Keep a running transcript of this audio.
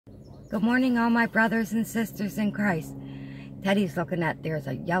Good morning, all my brothers and sisters in Christ. Teddy's looking at, there's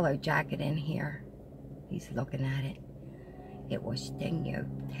a yellow jacket in here. He's looking at it. It will sting you,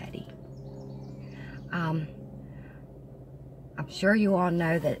 Teddy. I'm sure you all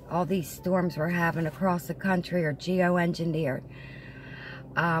know that all these storms we're having across the country are geoengineered.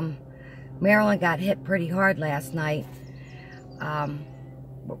 Maryland got hit pretty hard last night.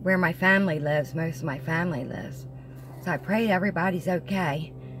 Where my family lives, most of my family lives. So I pray everybody's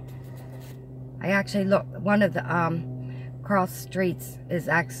okay. I actually looked, one of the cross streets is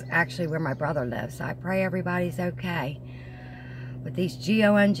actually where my brother lives. So I pray everybody's okay. With these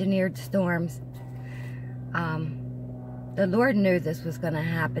geoengineered storms, the Lord knew this was going to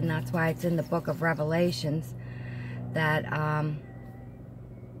happen. That's why it's in the book of Revelations that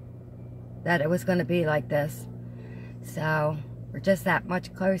that it was going to be like this. So we're just that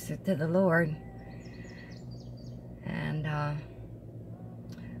much closer to the Lord. And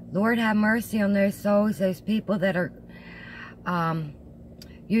Lord, have mercy on those souls, those people that are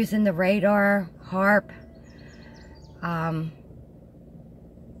using the radar, HARP, the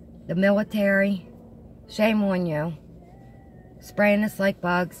military. Shame on you. Spraying us like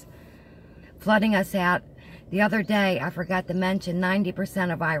bugs, flooding us out. The other day, I forgot to mention,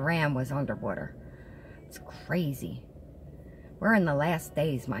 90% of Iran was underwater. It's crazy. We're in the last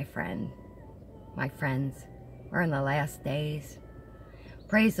days, my friends. We're in the last days.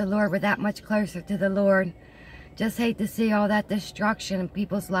 Praise the Lord, we're that much closer to the Lord. Just hate to see all that destruction and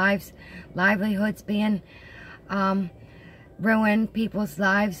people's lives, livelihoods being ruined, people's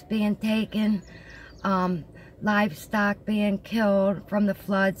lives being taken, livestock being killed from the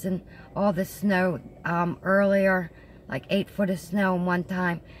floods and all the snow earlier, like 8 foot of snow in one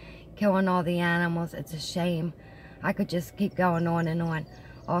time, killing all the animals. It's a shame. I could just keep going on and on.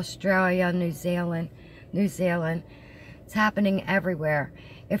 Australia, New Zealand. It's happening everywhere.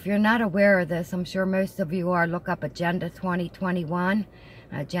 If you're not aware of this, I'm sure most of you are. Look up Agenda 2021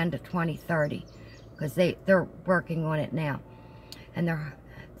 and Agenda 2030, because they're working on it now. And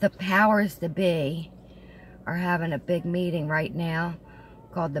the powers to be are having a big meeting right now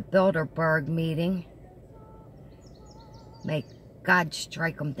called the Bilderberg meeting. May God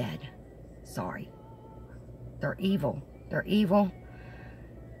strike them dead. Sorry. They're evil. They're evil.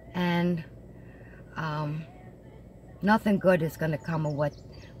 And nothing good is going to come of what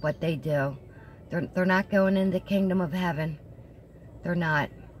they do. They're not going into the kingdom of heaven. They're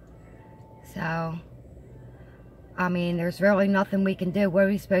not. So, I mean, there's really nothing we can do. What are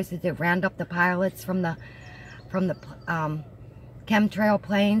we supposed to do? Round up the pilots from the chemtrail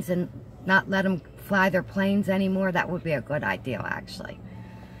planes and not let them fly their planes anymore? That would be a good idea, actually.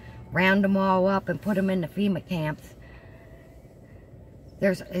 Round them all up and put them in the FEMA camps.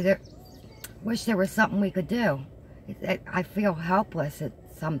 Wish there was something we could do. I feel helpless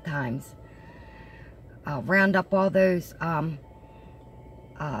sometimes. Round up all those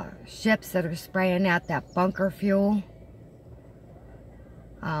ships that are spraying out that bunker fuel.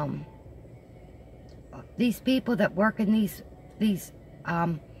 These people that work in these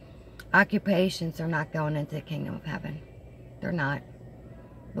occupations are not going into the kingdom of heaven. They're not.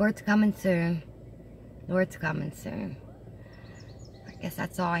 Lord's coming soon. Lord's coming soon. I guess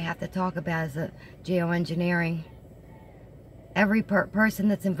that's all I have to talk about is the geoengineering. Every person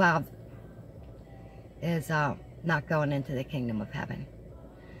that's involved is not going into the kingdom of heaven.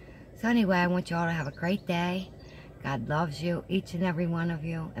 So anyway, I want you all to have a great day. God loves you, each and every one of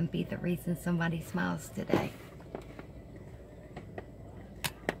you, and be the reason somebody smiles today.